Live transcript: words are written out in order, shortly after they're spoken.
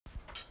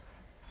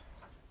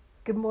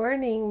Good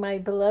morning, my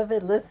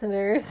beloved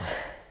listeners.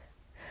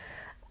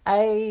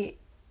 I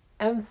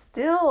am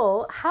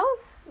still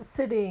house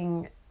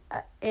sitting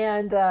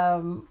and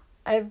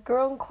I've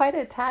grown quite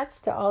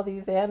attached to all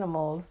these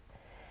animals.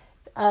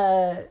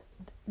 Uh,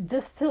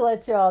 just to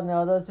let you all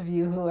know, those of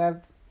you who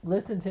have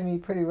listened to me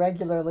pretty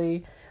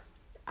regularly,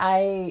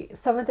 two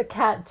of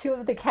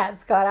the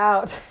cats got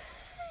out.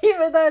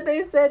 Even though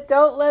they said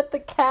don't let the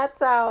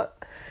cats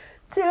out.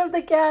 Two of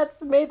the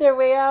cats made their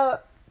way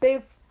out.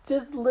 They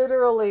just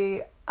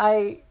literally,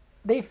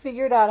 they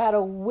figured out how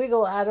to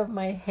wiggle out of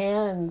my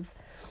hands.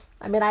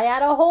 I mean, I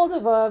had a hold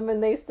of them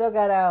and they still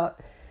got out.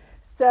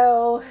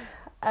 So,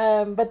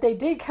 but they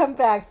did come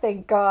back,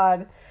 thank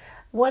God.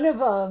 One of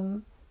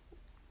them,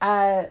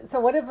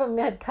 one of them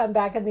had come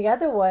back and the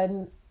other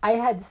one, I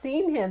had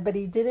seen him, but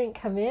he didn't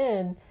come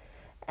in.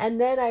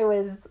 And then I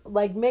was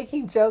like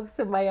making jokes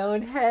in my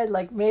own head,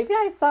 like maybe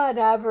I saw an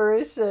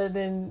apparition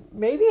and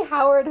maybe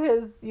Howard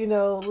has,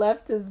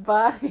 left his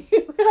body,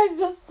 but I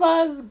just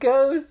saw his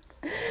ghost.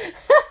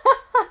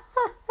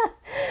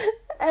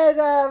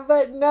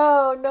 But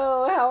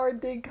no, Howard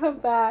did come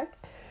back.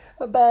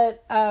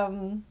 But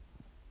I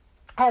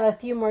have a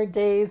few more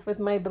days with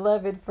my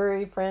beloved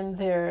furry friends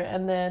here,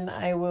 and then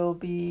I will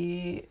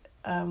be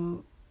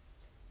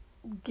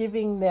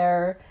giving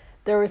their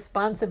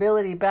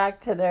responsibility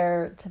back to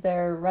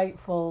their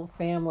rightful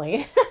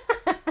family.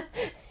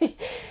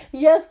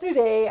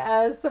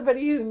 Yesterday,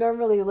 somebody who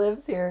normally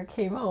lives here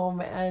came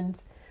home,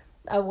 and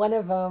one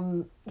of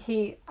them,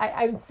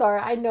 I'm sorry,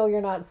 I know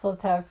you're not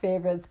supposed to have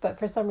favorites, but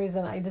for some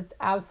reason I just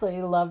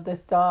absolutely love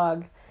this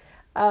dog.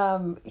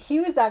 He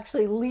was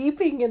actually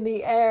leaping in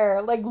the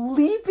air, like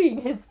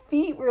leaping. His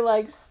feet were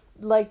like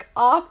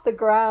off the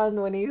ground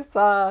when he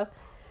saw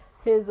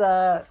his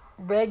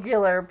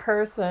regular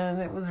person.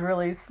 It was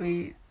really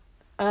sweet.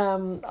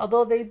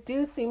 Although they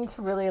do seem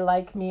to really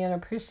like me and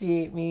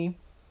appreciate me,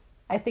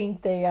 I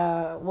think they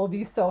will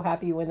be so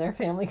happy when their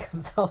family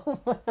comes home.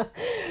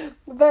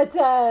 But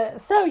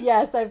so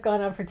yes, I've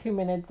gone on for 2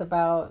 minutes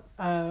about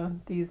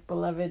these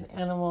beloved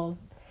animals.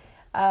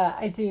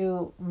 I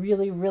do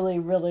really, really,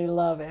 really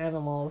love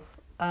animals.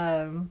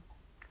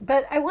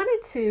 But I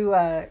wanted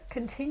to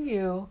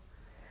continue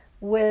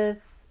with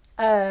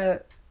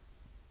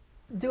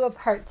do a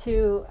part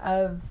 2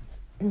 of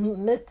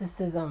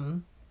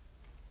mysticism.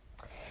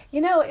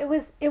 I've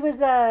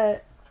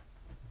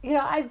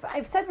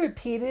said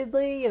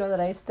repeatedly, that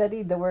I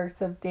studied the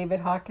works of David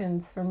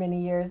Hawkins for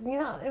many years.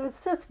 It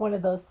was just one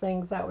of those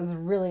things that was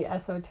really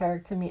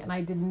esoteric to me, and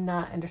I did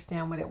not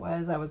understand what it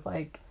was. I was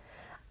like,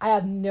 I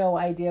have no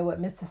idea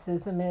what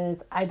mysticism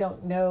is. I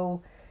don't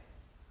know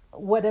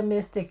what a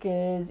mystic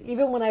is.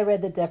 Even when I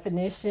read the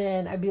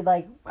definition, I'd be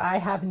like, I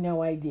have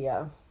no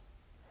idea.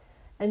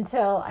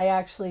 Until I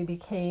actually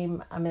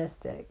became a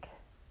mystic.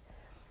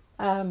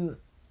 And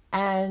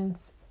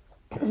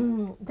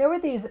there were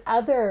these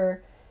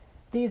other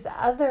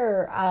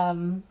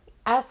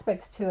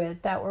aspects to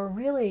it that were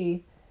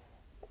really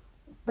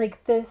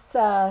like this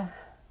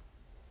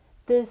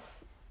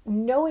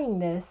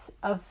knowingness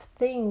of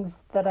things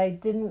that I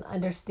didn't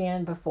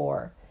understand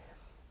before.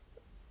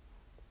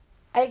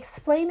 I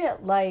explain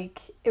it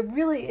like it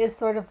really is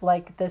sort of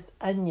like this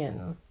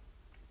onion.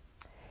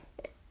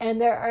 And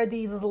there are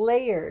these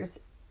layers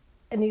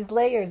and these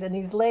layers and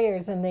these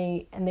layers, and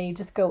they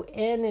just go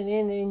in and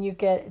in, and you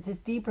get this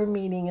deeper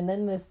meaning, and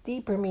then this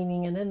deeper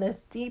meaning, and then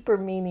this deeper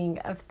meaning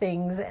of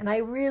things. And I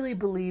really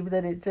believe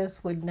that it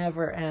just would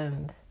never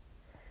end.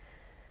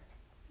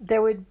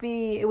 It would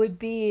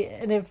be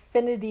an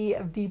infinity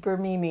of deeper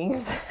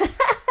meanings.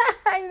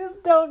 I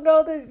just don't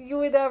know that you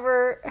would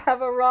ever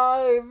have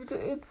arrived.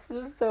 It's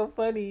just so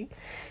funny.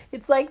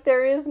 It's like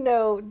there is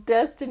no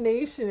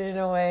destination in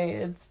a way.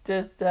 It's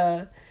just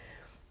that,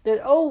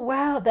 oh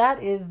wow,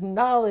 that is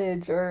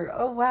knowledge, or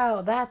oh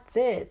wow, that's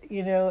it.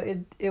 You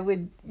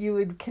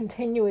would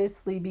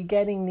continuously be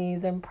getting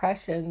these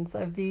impressions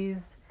of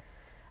these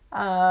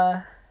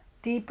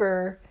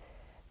deeper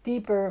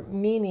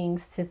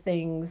meanings to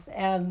things.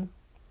 And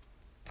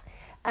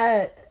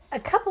a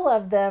couple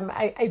of them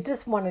I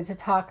just wanted to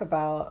talk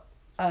about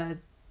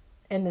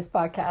in this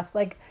podcast.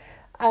 Like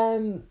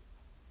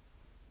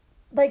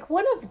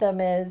one of them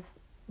is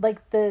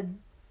like the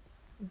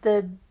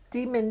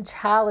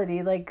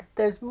dimensionality. Like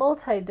there's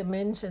multi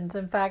dimensions.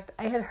 In fact,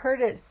 I had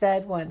heard it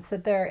said once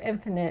that there are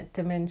infinite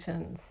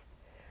dimensions.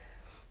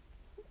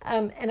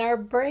 And our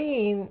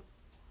brain,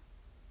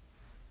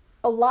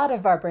 a lot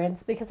of our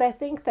brains, because I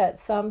think that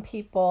some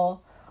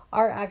people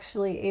are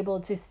actually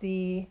able to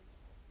see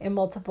in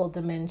multiple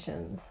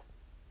dimensions,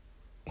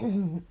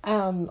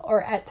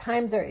 or at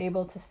times are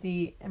able to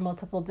see in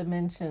multiple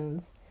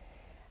dimensions.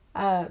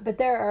 But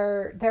there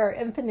are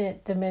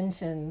infinite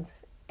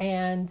dimensions,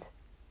 and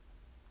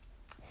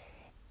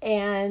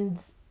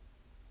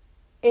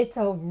it's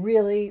a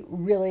really,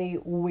 really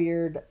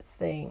weird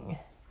thing.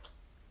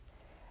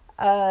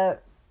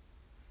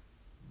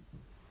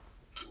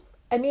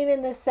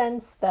 In the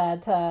sense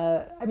that,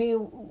 our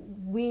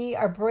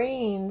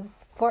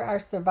brains, for our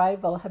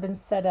survival, have been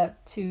set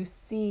up to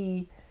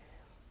see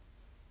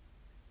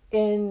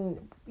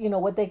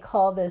what they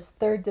call this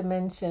third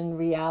dimension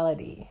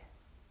reality.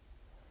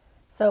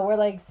 So we're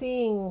like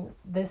seeing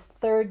this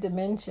third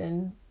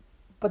dimension,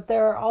 but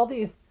there are all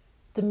these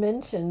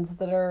dimensions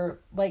that are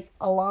like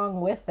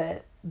along with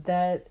it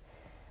that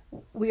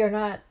we are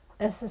not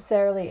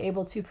necessarily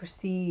able to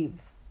perceive.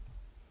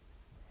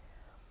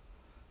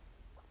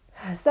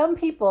 Some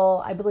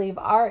people, I believe,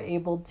 are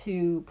able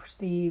to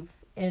perceive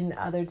in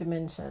other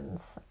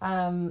dimensions.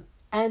 And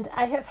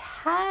I have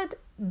had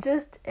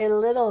just a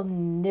little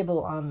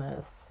nibble on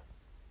this.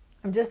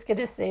 I'm just going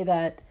to say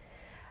that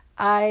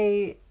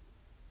I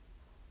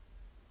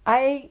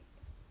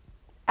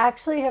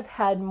actually have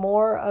had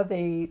more of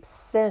a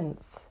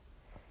sense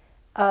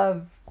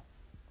of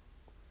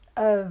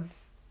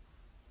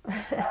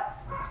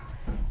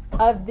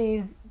of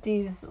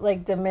these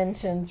like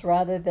dimensions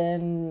rather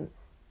than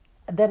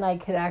I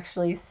could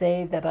actually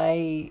say that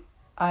I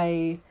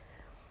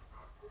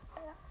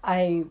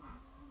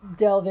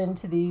delve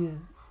into these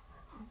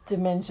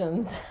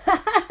dimensions.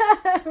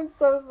 I'm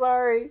so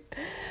sorry.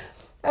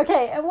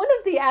 Okay, and one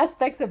of the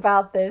aspects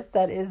about this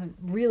that is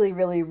really,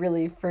 really,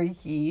 really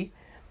freaky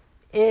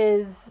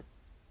is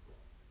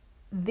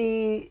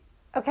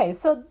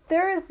so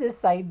there is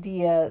this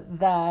idea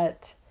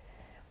that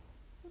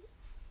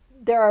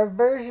there are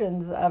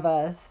versions of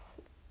us,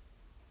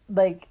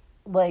 like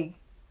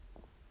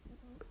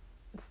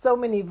so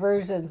many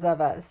versions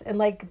of us, and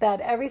like that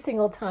every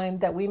single time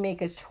that we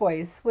make a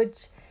choice,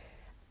 which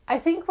I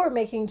think we're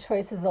making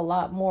choices a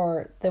lot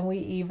more than we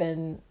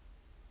even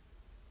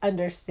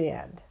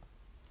understand.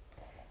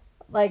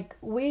 Like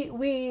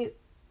we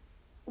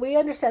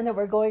understand that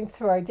we're going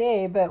through our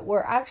day, but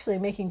we're actually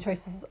making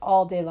choices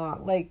all day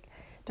long. Like,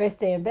 do I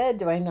stay in bed?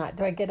 Do I not?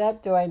 Do I get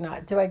up? Do I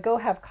not? Do I go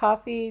have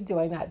coffee? Do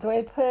I not? Do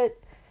I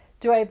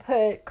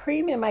put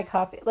cream in my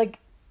coffee? Like,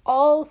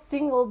 all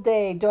single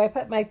day, do I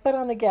put my foot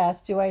on the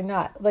gas? Do I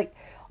not? Like,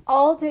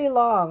 all day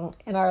long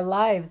in our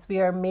lives, we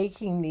are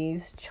making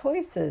these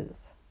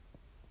choices,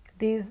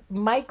 these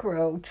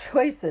micro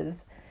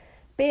choices.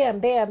 Bam,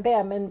 bam,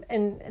 bam.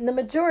 And the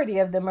majority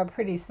of them are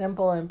pretty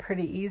simple and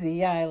pretty easy.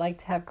 Yeah, I like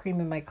to have cream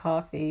in my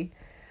coffee.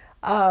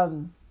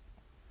 And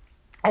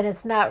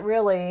it's not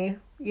really,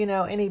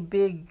 any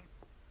big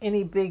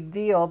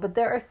deal. But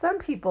there are some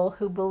people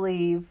who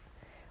believe,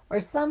 or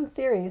some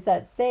theories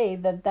that say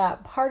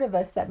that part of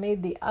us that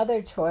made the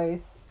other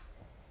choice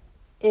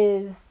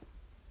it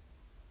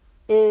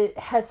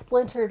has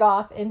splintered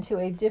off into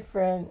a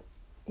different,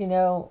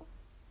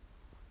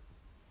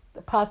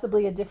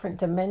 possibly a different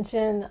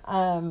dimension.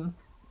 And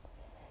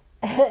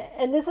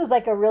this is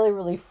like a really,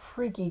 really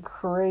freaky,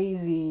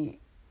 crazy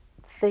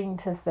thing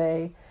to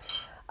say.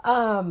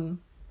 But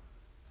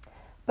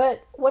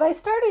what I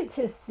started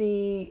to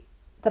see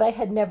that I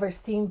had never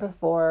seen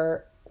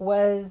before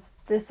was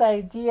this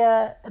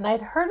idea, and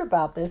I'd heard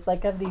about this,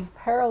 like, of these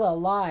parallel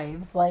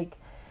lives,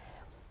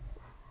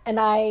 and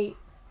I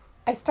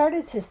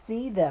started to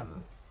see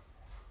them.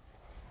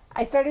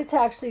 I started to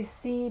actually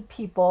see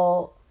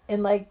people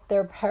in like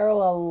their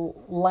parallel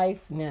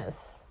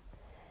lifeness.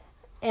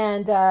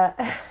 And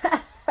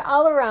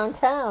all around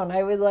town,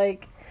 I would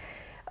like,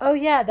 oh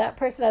yeah, that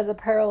person has a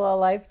parallel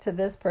life to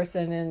this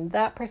person, and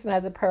that person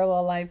has a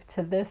parallel life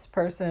to this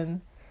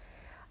person.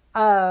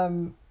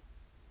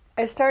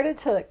 I started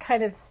to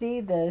kind of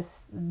see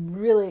this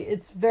really,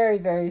 it's very,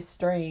 very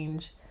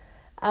strange.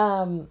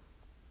 And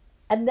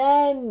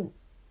then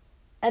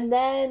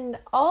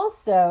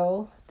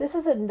also, this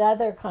is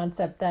another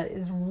concept that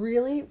is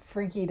really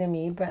freaky to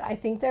me, but I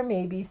think there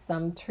may be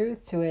some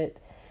truth to it.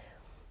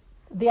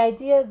 The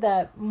idea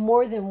that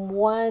more than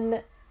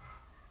one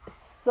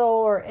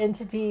soul or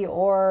entity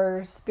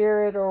or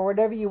spirit or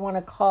whatever you want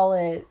to call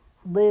it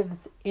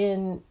lives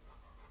in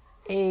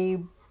a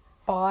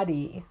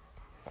body.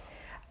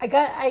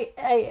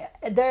 There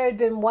had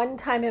been one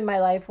time in my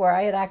life where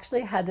I had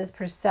actually had this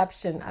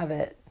perception of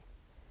it,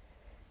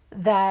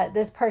 that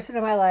this person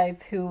in my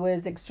life who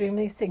was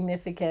extremely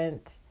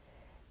significant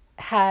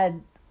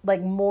had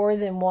like more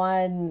than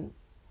one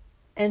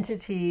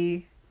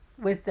entity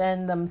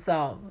within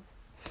themselves.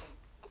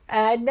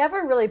 And I'd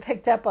never really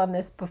picked up on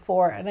this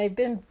before, and I've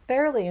been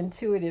fairly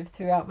intuitive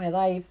throughout my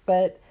life,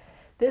 but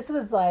this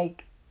was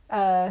like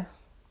a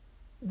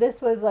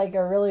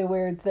really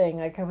weird thing.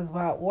 Like, I was,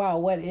 wow,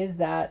 what is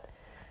that?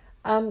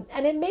 And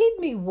it made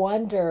me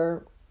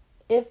wonder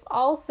if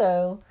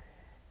also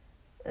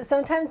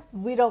sometimes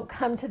we don't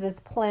come to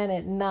this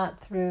planet not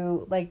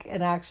through like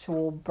an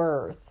actual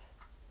birth.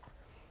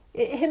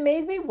 It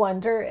made me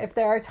wonder if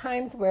there are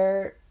times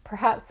where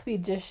perhaps we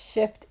just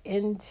shift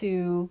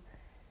into,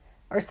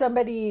 or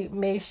somebody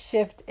may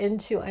shift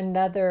into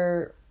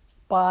another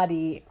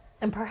body,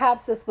 and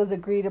perhaps this was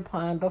agreed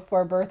upon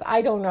before birth.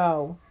 I don't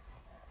know,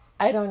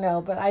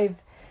 but I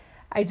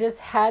just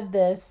had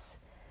this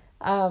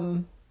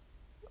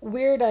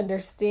weird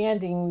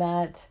understanding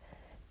that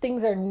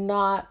things are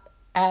not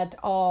at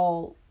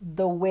all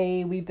the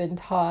way we've been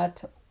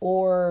taught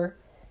or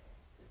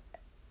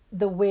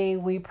the way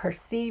we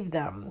perceive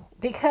them.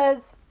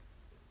 Because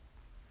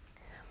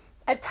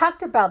I've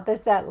talked about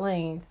this at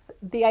length,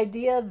 the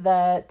idea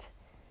that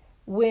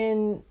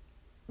when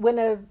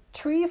a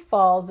tree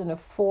falls in a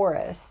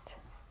forest,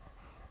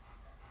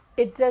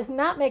 it does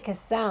not make a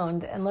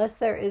sound unless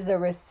there is a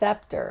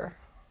receptor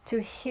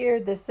to hear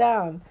the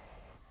sound.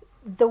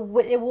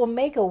 It will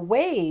make a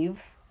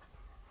wave,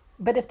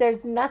 but if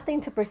there's nothing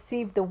to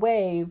perceive the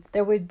wave,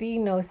 there would be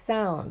no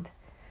sound.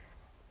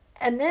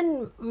 And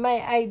then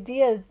my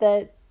idea is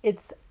that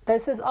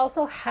this is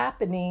also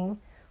happening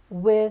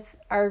with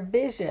our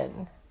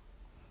vision,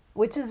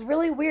 which is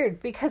really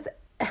weird because,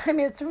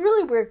 it's a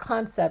really weird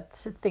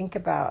concept to think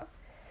about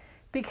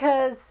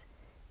because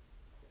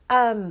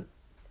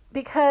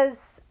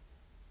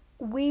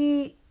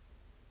we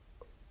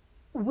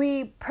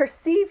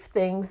perceive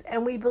things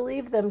and we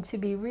believe them to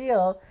be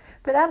real,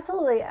 but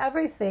absolutely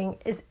everything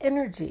is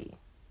energy.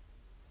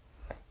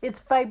 It's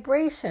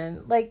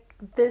vibration. Like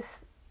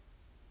this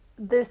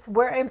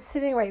where I'm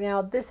sitting right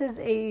now, this is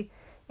a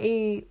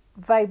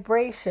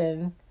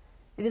vibration.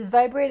 It is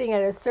vibrating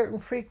at a certain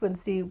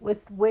frequency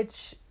with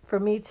which for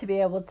me to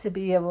be able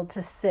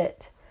to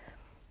sit.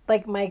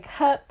 Like my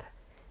cup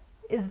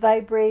is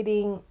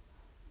vibrating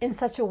in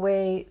such a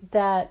way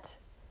that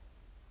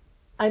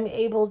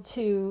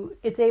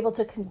it's able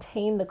to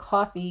contain the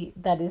coffee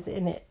that is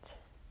in it.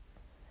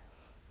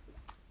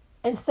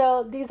 And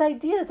so these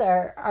ideas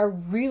are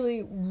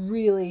really,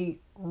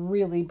 really,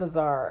 really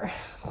bizarre.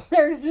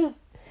 They're just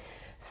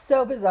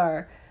so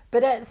bizarre.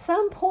 But at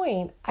some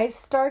point, I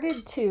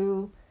started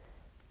to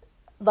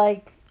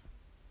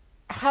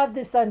have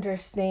this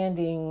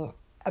understanding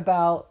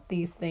about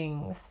these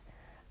things.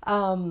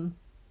 And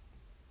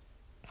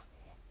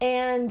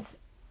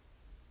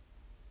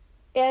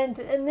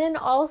then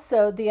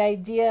also the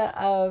idea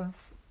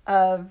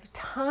of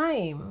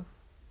time.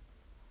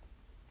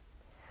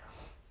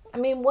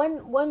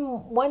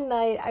 One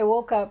night I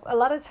woke up. A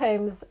lot of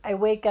times I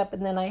wake up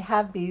and then I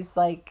have these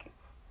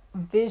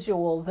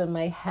visuals in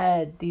my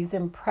head, these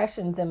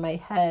impressions in my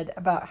head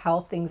about how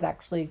things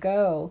actually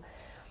go.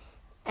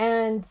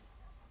 And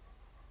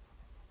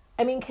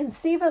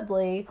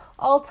conceivably,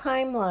 all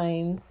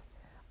timelines,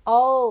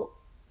 all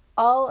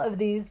of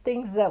these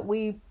things that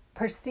we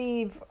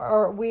perceive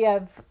or we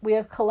have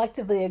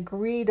collectively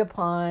agreed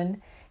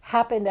upon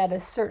happened at a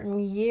certain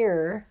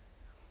year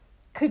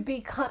could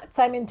be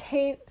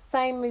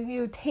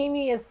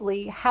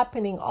simultaneously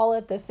happening all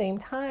at the same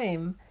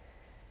time.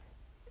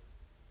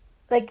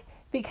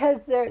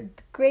 Because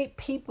great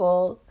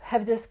people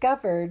have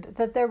discovered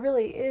that there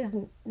really is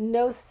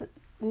no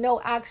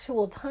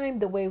actual time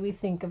the way we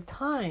think of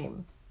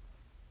time.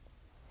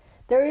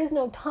 There is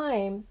no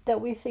time that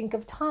we think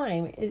of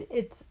time.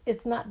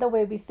 It's not the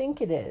way we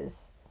think it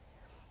is.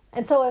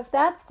 And so if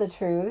that's the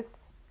truth,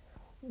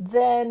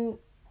 then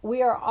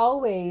we are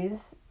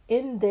always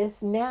in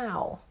this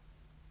now.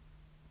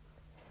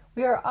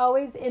 We are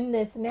always in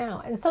this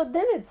now. And so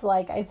then it's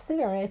I sit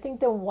there and I think,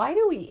 then why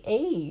do we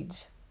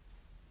age?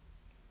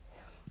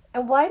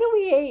 And why do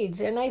we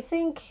age? And I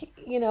think,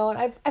 and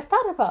I've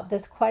thought about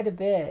this quite a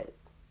bit,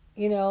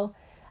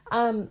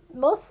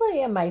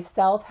 mostly in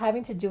myself,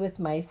 having to do with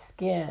my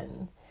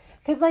skin.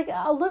 Because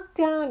I'll look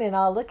down and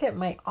I'll look at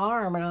my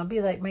arm and I'll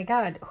be like, my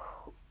God,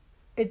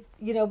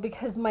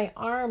 because my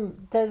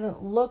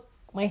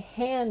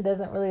hand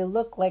doesn't really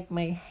look like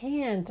my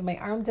hand. My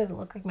arm doesn't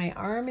look like my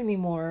arm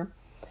anymore.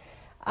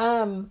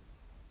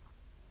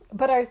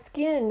 But our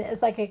skin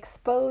is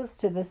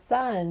exposed to the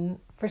sun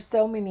for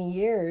so many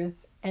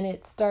years, and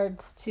it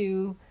starts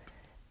to,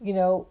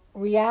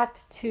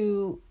 react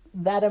to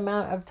that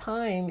amount of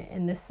time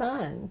in the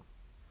sun.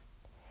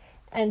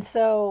 And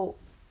so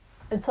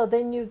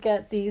then you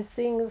get these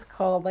things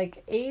called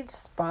age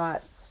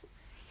spots.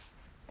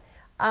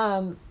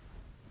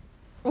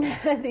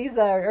 These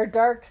are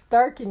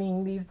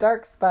darkening, these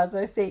dark spots.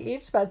 I say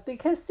age spots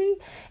because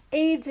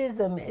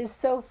ageism is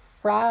so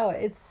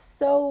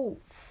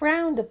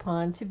frowned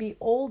upon to be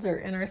older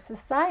in our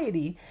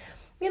society.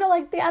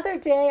 The other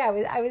day I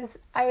was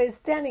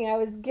standing, I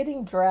was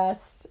getting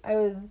dressed, I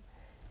was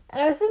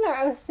sitting there,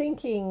 I was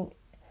thinking,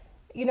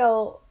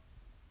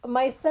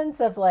 my sense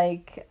of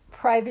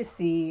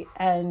privacy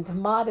and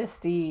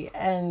modesty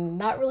and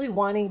not really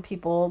wanting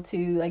people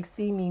to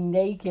see me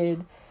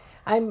naked.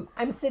 I'm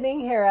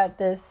sitting here at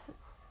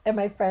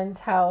my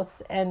friend's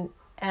house and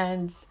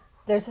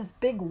there's this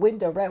big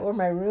window right where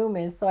my room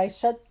is, so I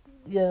shut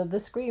the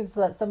screen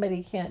so that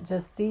somebody can't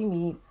just see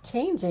me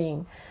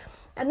changing.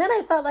 And then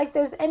I thought,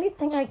 there's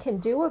anything I can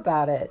do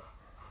about it.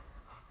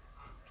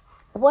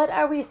 What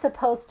are we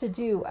supposed to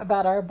do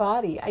about our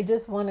body? I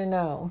just want to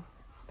know.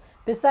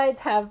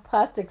 Besides have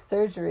plastic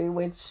surgery,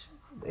 which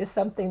is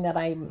something that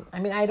I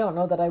don't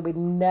know that I would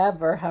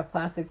never have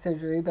plastic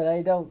surgery, but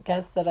I don't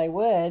guess that I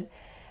would.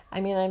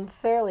 I'm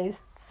fairly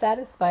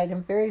satisfied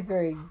and very,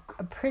 very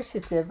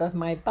appreciative of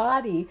my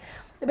body.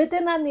 But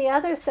then on the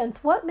other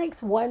sense, what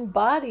makes one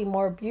body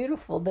more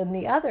beautiful than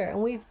the other?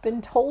 And we've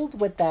been told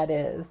what that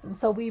is. And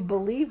so we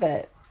believe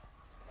it.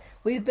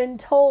 We've been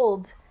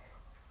told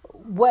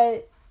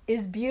what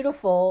is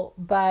beautiful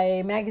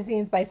by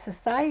magazines, by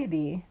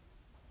society.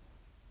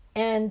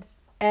 And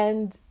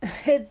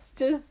it's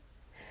just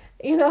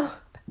You know,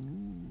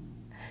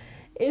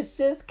 it's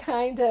just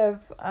kind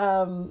of,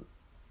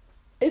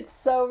 it's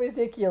so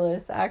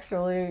ridiculous,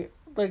 actually,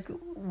 like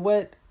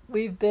what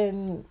we've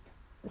been,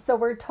 so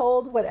we're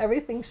told what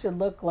everything should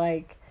look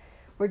like.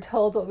 We're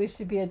told what we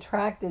should be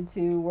attracted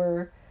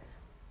to.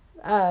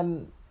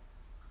 I'm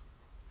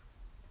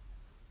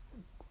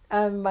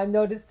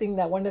noticing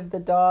that one of the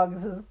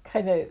dogs is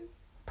kind of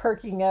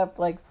perking up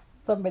like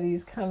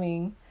somebody's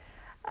coming.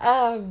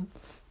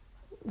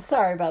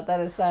 Sorry about that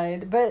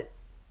aside.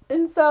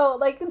 And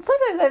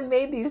sometimes I've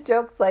made these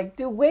jokes like,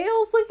 do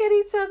whales look at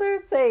each other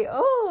and say,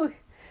 oh,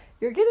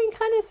 you're getting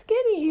kind of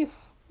skinny,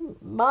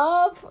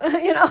 Mauve?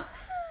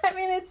 I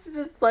mean, it's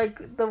just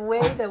like the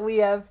way that we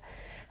have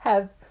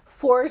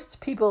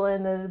forced people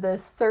into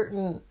this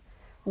certain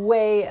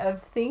way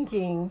of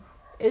thinking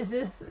is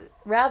just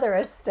rather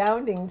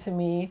astounding to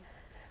me.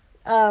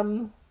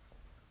 And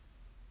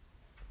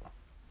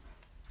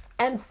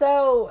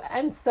so,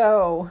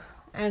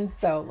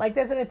 like,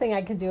 there's anything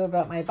I can do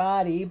about my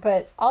body,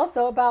 but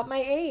also about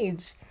my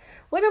age.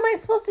 What am I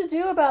supposed to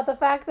do about the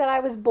fact that I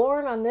was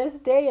born on this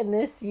day and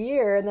this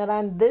year and that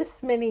I'm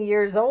this many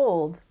years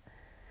old?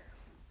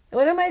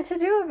 What am I to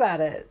do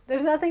about it?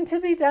 There's nothing to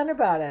be done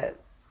about it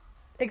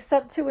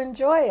except to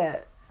enjoy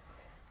it.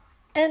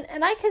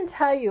 And I can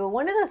tell you,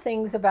 one of the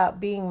things about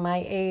being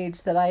my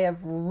age that I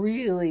have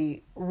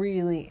really,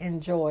 really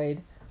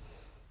enjoyed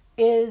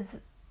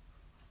is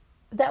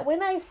that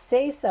when I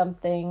say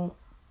something,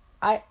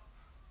 I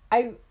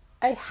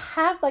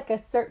have like a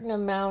certain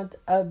amount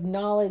of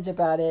knowledge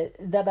about it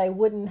that I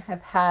wouldn't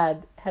have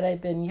had I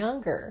been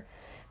younger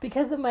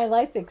because of my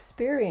life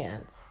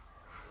experience.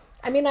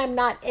 I mean, I'm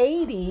not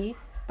 80,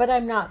 but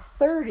I'm not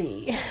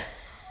 30.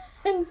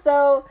 And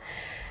so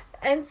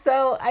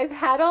I've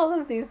had all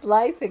of these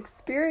life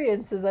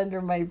experiences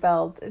under my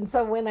belt. And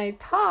so when I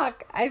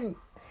talk, I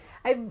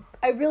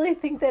really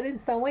think that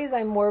in some ways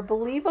I'm more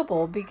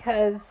believable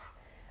because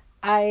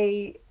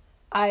I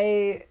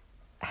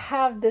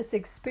have this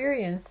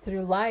experience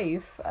through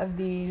life of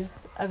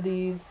these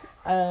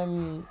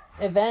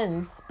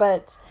events.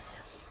 But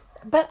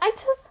I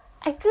just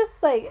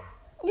like,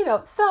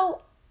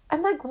 so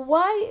I'm like,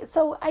 why?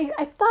 So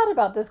I've thought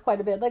about this quite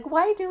a bit. Like,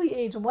 why do we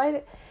age?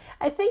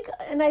 I think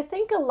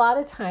a lot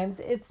of times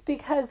it's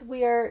because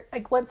we are,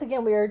 like, once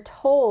again, we are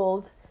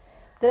told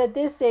that at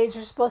this age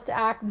you're supposed to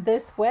act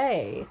this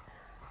way.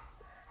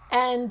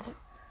 And,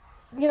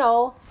 and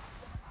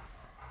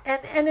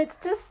it's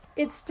just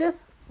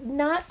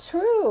not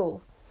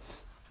true.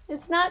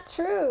 It's not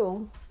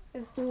true.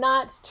 It's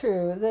not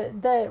true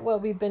that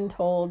what we've been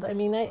told. I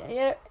mean,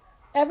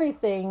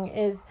 everything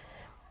is,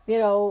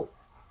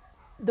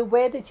 the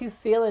way that you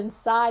feel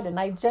inside. And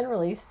I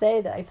generally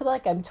say that I feel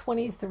like I'm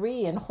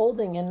 23 and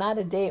holding and not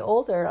a day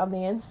older on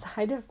the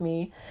inside of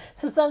me.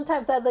 So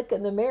sometimes I look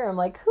in the mirror, I'm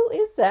like, who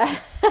is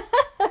that?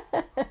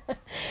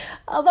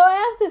 Although I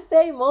have to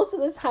say, most of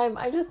the time,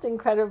 I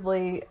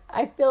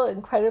feel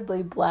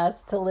incredibly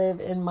blessed to live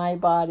in my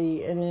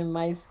body and in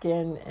my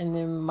skin and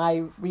in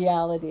my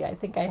reality. I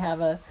think I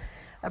have a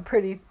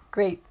pretty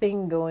great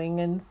thing going.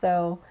 And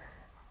so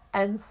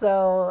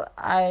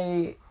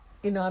I'm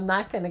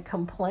not going to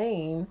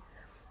complain.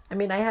 I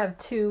mean, I have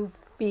 2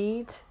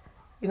 feet,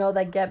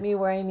 that get me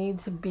where I need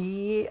to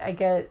be.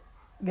 I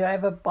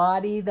have a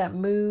body that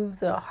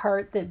moves, a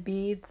heart that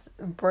beats,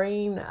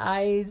 brain,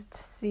 eyes to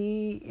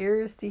see,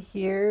 ears to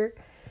hear,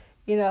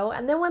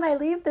 and then when I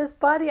leave this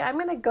body, I'm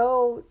going to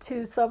go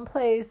to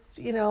someplace,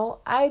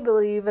 I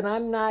believe, and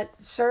I'm not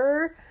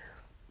sure,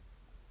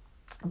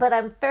 but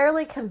I'm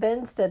fairly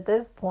convinced at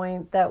this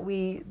point that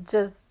we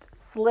just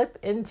slip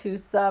into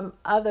some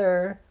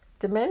other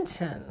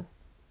dimension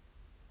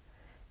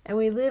and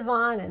we live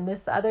on in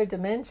this other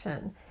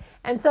dimension.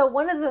 And so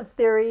one of the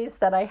theories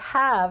that I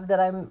have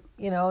that I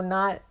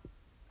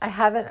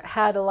haven't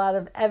had a lot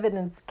of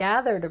evidence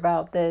gathered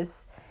about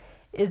this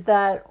is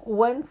that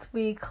once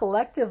we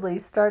collectively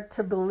start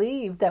to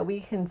believe that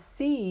we can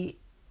see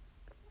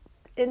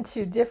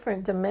into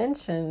different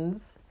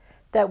dimensions,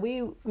 that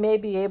we may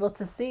be able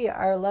to see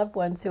our loved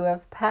ones who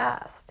have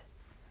passed.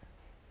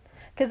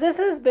 Because this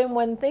has been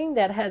one thing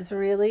that has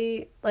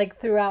really, like,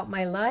 throughout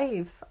my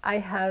life, I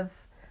have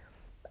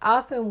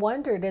often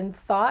wondered and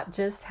thought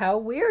just how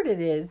weird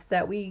it is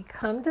that we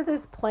come to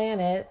this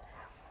planet,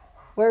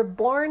 we're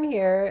born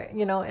here,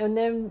 and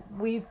then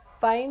we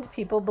find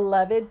people,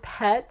 beloved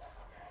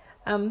pets,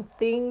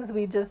 things,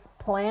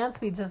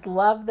 plants, we just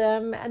love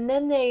them, and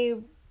then they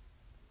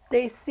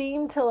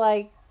seem to,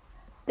 like,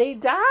 they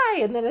die,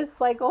 and then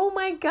it's like, oh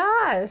my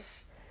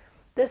gosh,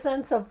 the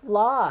sense of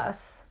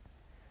loss.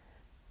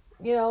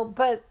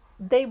 But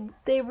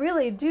they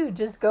really do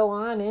just go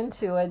on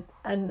into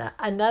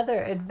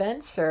another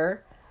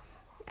adventure.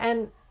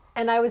 And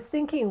I was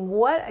thinking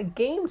what a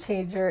game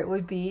changer it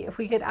would be if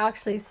we could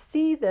actually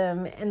see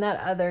them in that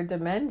other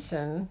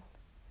dimension.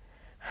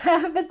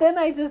 But then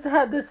I just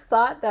had this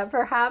thought that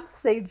perhaps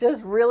they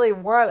just really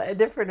want a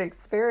different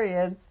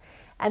experience,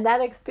 and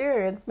that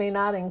experience may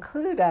not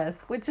include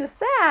us, which is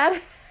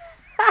sad.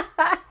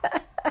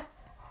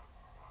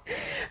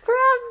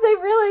 Perhaps they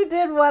really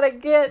did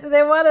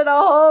they wanted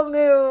a whole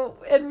new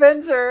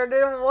adventure. They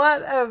didn't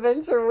want an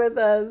adventure with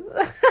us.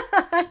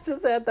 I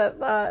just had that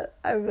thought.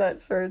 I'm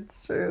not sure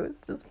it's true.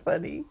 It's just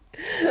funny.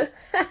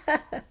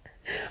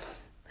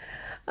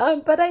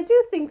 But I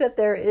do think that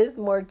there is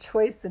more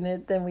choice in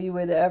it than we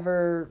would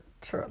ever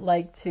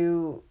like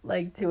to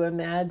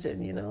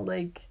imagine,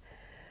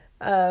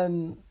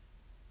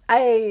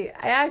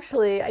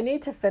 I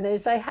need to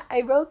finish.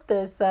 I wrote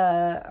this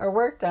or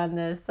worked on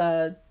this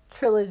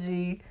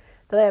trilogy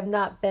that I have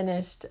not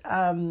finished,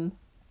 and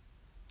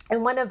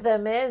one of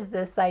them is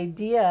this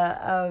idea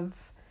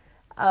of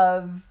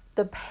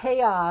the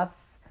payoff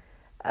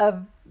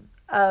of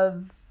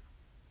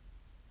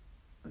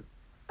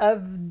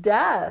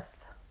death,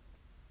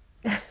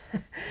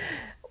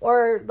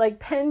 or like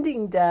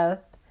pending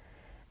death.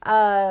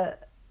 And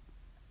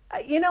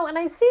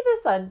I see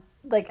this on,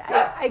 like,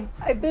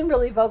 I've been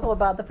really vocal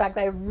about the fact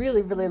that I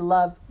really, really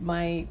love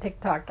my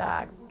TikTok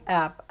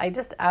app. I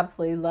just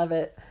absolutely love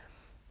it.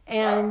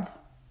 And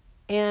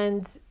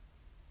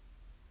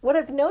what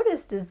I've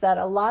noticed is that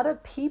a lot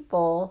of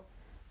people,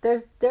 there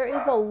is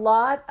a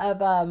lot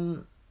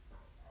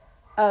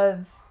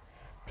of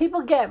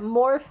people get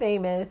more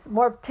famous,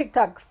 more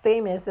TikTok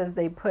famous, as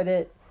they put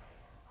it,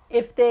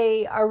 if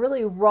they are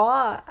really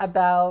raw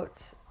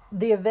about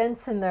the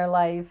events in their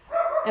life,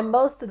 and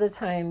most of the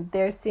time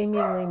they're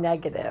seemingly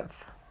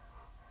negative.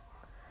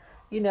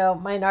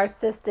 My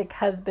narcissistic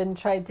husband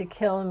tried to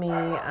kill me.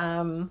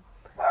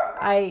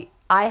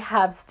 I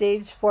have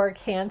stage 4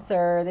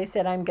 cancer. They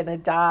said I'm gonna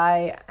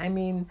die. I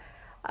mean,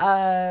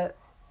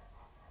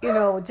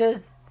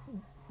 just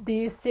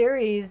these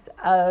series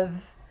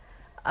of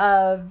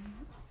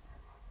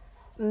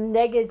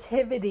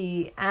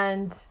negativity,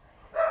 and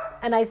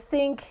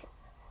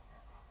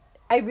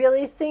I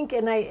really think,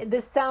 and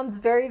this sounds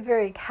very,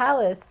 very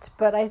calloused,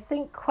 but I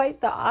think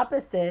quite the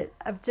opposite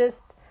of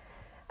just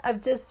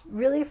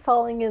really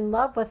falling in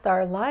love with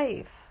our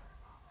life.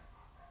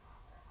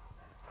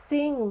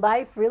 Seeing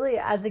life really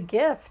as a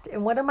gift,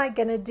 and what am I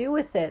going to do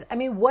with it? I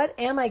mean, what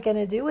am I going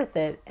to do with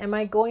it? Am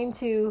I going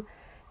to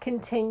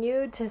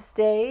continue to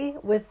stay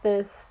with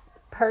this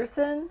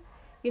person?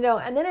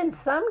 And then in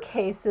some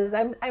cases,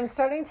 I'm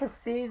starting to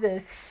see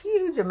this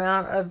huge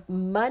amount of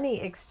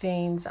money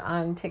exchange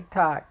on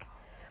TikTok.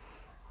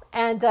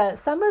 And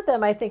some of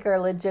them I think are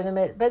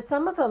legitimate, but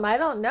some of them I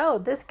don't know.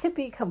 This could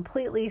be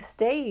completely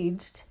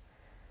staged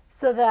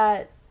so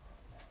that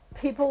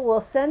people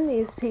will send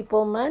these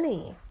people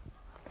money.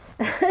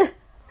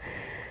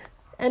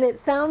 And it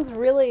sounds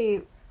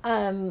really,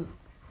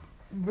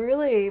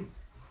 really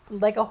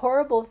like a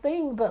horrible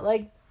thing, but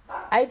like,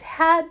 I've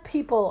had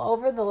people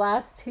over the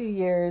last 2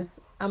 years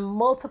on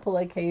multiple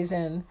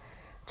occasions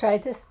try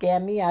to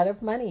scam me out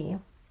of money.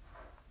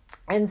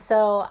 And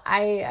so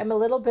I'm a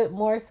little bit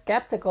more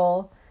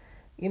skeptical,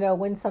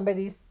 when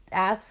somebody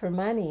asks for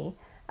money.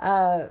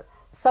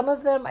 Some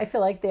of them, I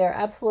feel like they're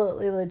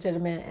absolutely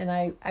legitimate, and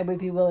I would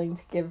be willing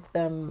to give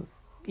them,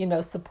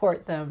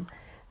 support them.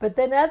 But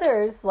then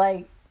others,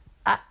 like,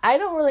 I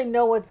don't really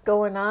know what's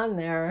going on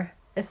there,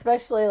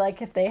 especially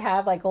like if they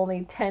have like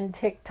only 10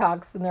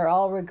 TikToks and they're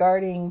all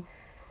regarding,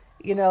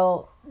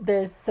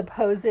 this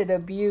supposed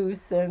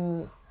abuse,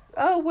 and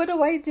oh, what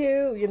do I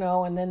do?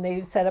 And then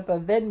they set up a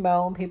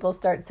Venmo and people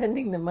start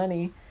sending the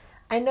money.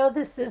 I know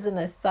this is an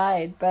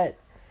aside, but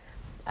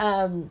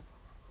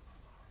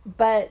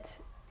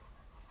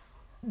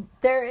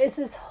there is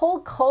this whole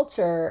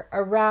culture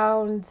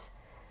around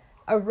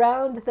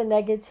the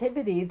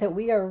negativity that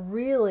we are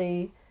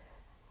really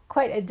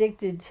quite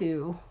addicted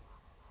to.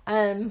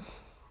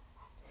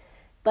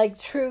 Like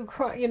true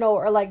crime,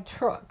 or like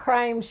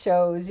crime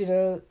shows,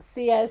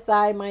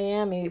 CSI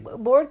Miami.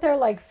 Weren't there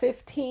like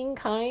 15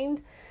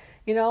 kind,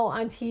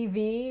 on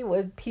TV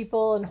with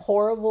people and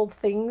horrible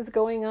things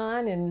going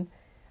on?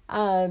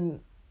 And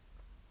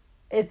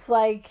it's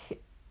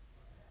like,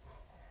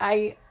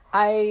 I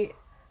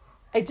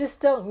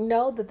just don't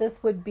know that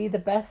this would be the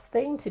best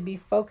thing to be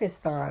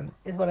focused on,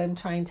 is what I'm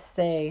trying to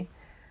say.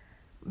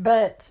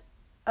 But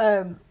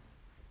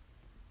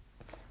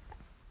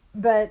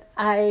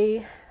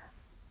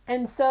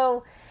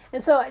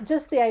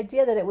just the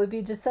idea that it would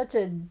be just such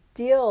a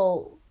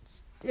deal,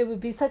 it would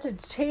be such a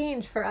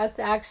change for us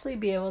to actually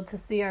be able to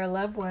see our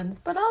loved ones,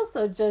 but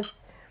also just,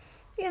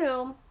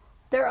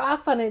 they're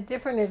off on a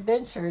different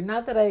adventure.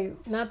 Not that I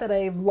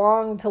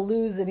long to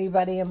lose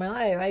anybody in my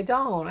life. I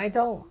don't, I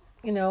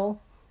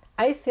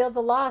feel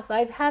the loss.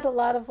 I've had a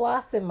lot of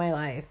loss in my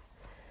life.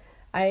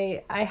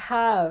 I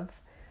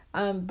have,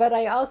 but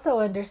I also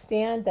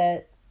understand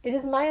that it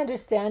is my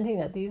understanding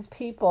that these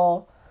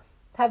people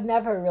have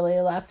never really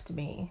left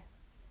me.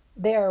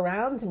 They're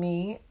around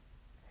me,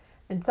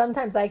 and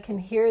sometimes I can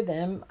hear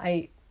them.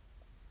 I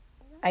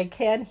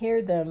can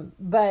hear them,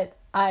 but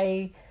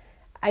I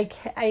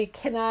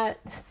cannot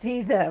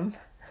see them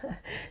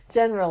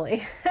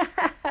generally.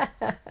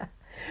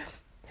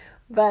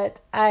 But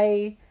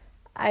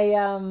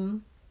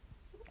and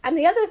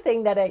the other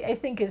thing that I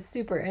think is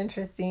super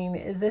interesting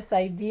is this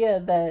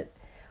idea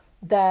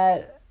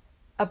that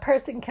a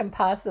person can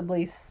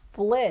possibly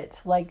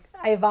split. Like,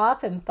 I've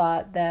often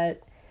thought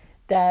that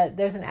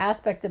there's an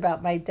aspect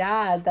about my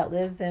dad that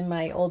lives in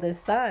my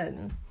oldest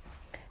son,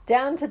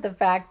 down to the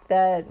fact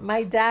that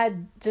my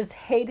dad just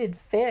hated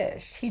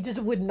fish. He just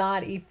would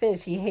not eat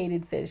fish. He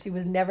hated fish. He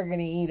was never going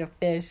to eat a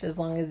fish as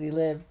long as he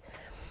lived.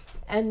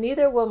 And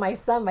neither will my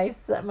son.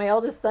 My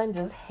oldest son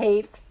just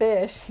hates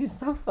fish. He's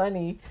so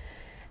funny.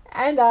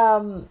 And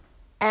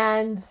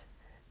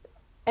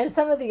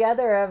some of the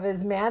other of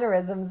his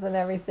mannerisms and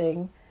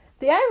everything.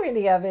 The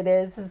irony of it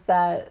is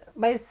that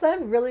my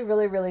son really,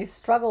 really, really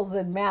struggles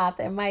in math,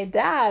 and my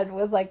dad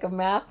was like a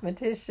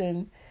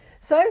mathematician.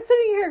 So I'm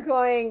sitting here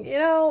going,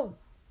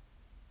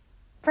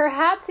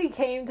 perhaps he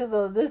came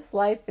to this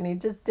life and he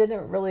just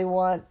didn't really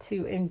want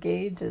to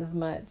engage as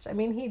much. I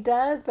mean, he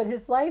does, but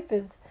his life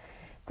is,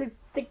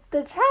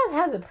 the child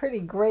has a pretty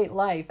great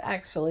life,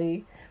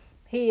 actually.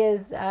 He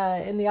is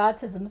in the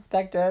autism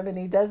spectrum, and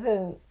he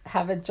doesn't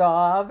have a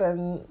job,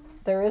 and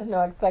there is no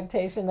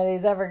expectation that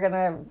he's ever going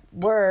to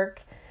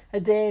work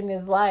a day in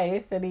his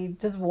life, and he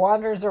just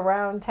wanders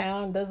around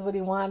town, does what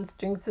he wants,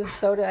 drinks his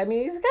soda. I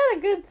mean, he's got a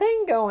good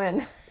thing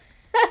going.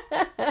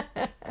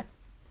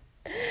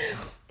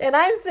 And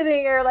I'm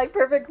sitting here like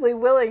perfectly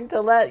willing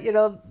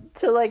to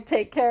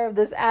take care of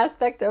this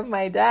aspect of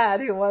my dad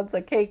who wants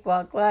a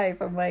cakewalk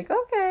life. I'm like,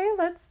 okay,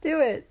 let's do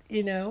it,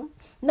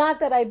 Not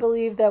that I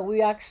believe that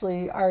we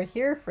actually are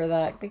here for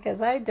that,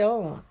 because I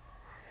don't.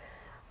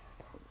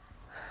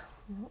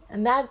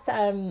 And that's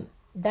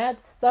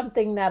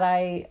something that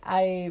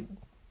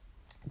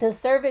the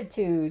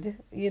servitude,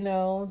 in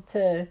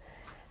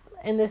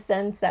the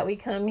sense that we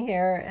come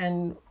here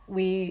and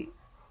we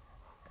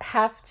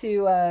have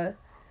to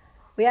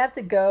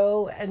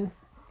go and,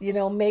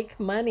 make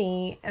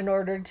money in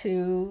order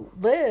to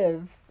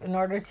live, in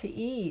order to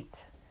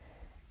eat,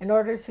 in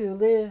order to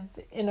live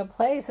in a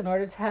place, in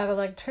order to have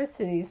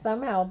electricity.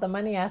 Somehow the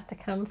money has to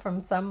come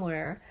from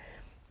somewhere.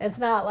 It's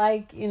not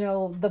like,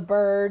 the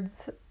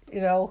birds,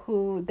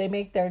 who they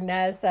make their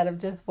nests out of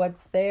just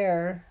what's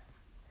there.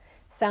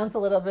 Sounds a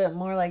little bit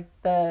more like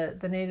the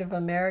Native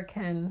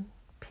American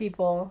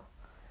people.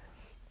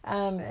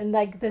 And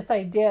like this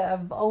idea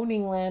of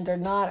owning land or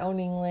not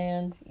owning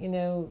land,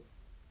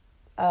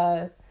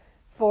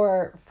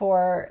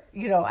 for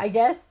I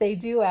guess they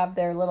do have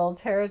their little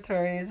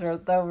territories,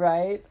 though,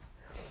 right?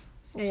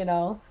 They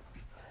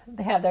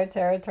have their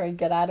territory.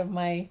 Get out of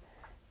my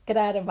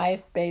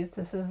space.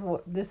 This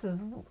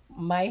is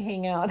my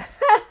hangout.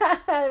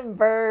 And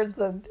birds,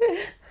 and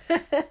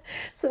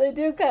so they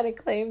do kind of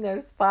claim their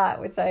spot,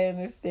 which I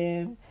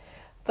understand.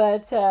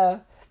 But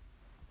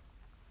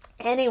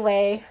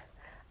anyway,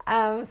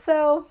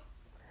 so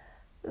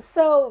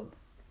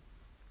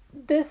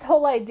this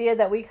whole idea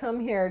that we come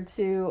here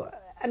to,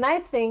 and I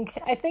think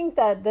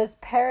that this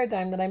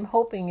paradigm that I'm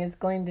hoping is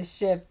going to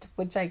shift,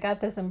 which I got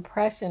this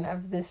impression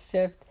of this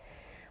shift,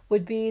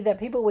 would be that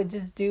people would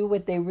just do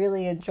what they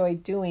really enjoy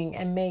doing,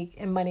 and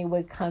money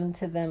would come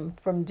to them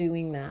from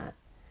doing that.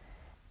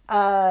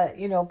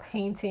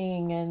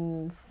 Painting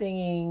and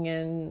singing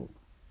and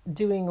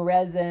doing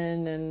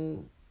resin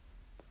and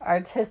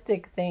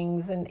artistic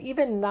things, and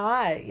even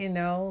not,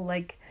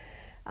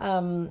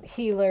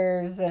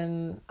 healers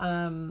and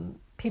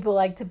people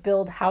like to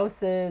build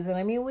houses. And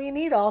I mean, we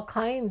need all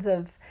kinds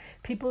of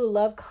people who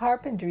love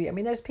carpentry. I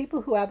mean, there's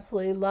people who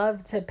absolutely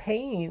love to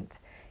paint,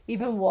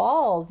 even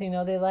walls, they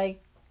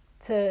like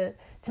to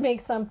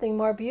make something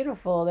more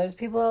beautiful. There's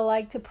people who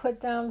like to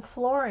put down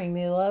flooring.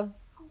 They love,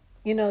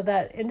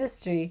 that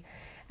industry.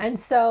 And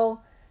so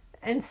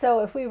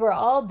if we were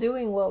all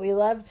doing what we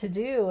love to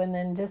do and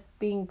then just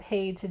being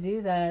paid to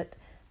do that,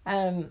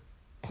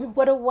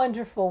 what a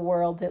wonderful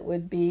world it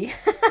would be.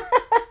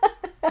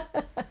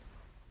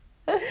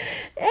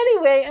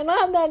 Anyway, and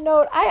on that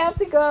note, I have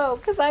to go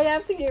because I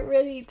have to get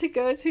ready to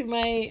go to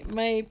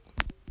my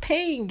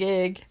paying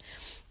gig.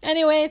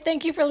 Anyway,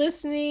 thank you for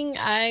listening.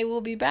 I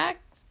will be back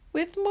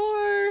with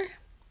more.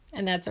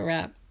 And that's a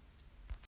wrap.